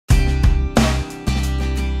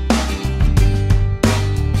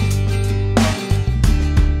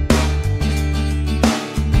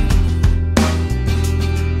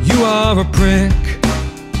are a prick.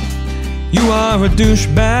 You are a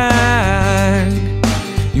douchebag.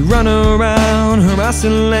 You run around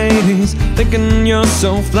harassing ladies, thinking you're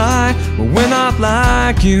so fly, but we're not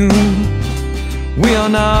like you. We are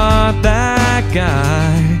not that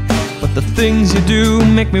guy. But the things you do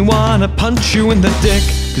make me wanna punch you in the dick.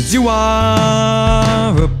 'Cause you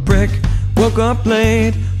are a prick. Woke up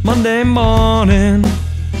late Monday morning,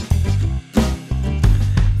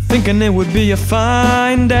 thinking it would be a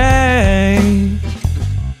fine day.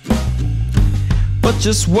 But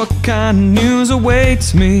just what kind of news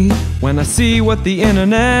awaits me when I see what the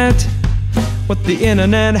internet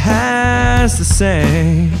has to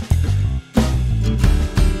say?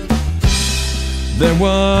 There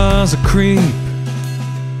was a creep.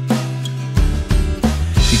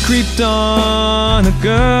 He creeped on a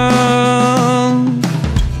girl,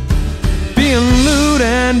 being lewd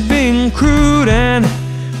and being crude and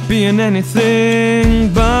being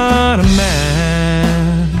anything but a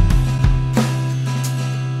man.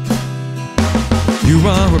 You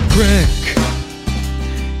are a prick.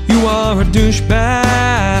 You are a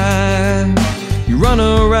douchebag. You run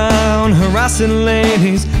around harassing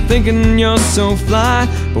ladies, thinking you're so fly,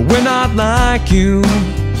 but we're not like you.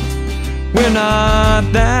 We're not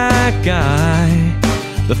that guy.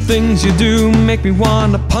 The things you do make me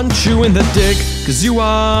wanna punch you in the dick. 'Cause you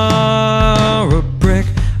are a prick.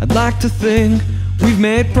 I'd like to think we've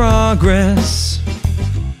made progress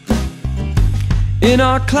in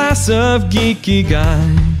our class of geeky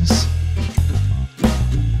guys.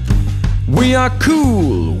 We are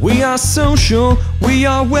cool, we are social, we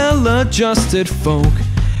are well-adjusted folk.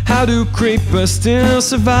 How do creepers still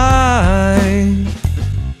survive?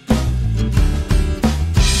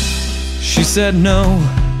 She said no,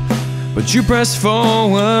 but you pressed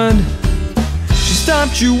forward. She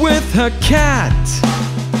stopped you with her cat.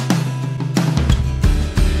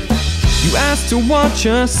 You asked to watch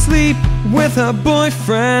her sleep with her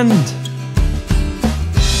boyfriend.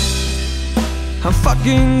 How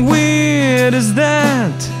fucking weird is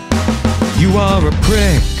that? You are a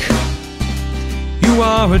prick. You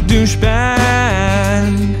are a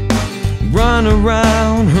douchebag. Run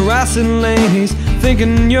around harassing ladies,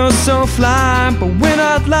 thinking you're so fly, but we're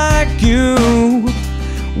not like you.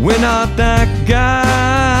 We're not that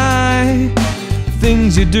guy.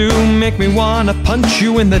 Things you do make me wanna punch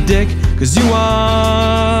you in the dick. 'Cause you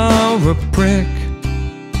are a prick.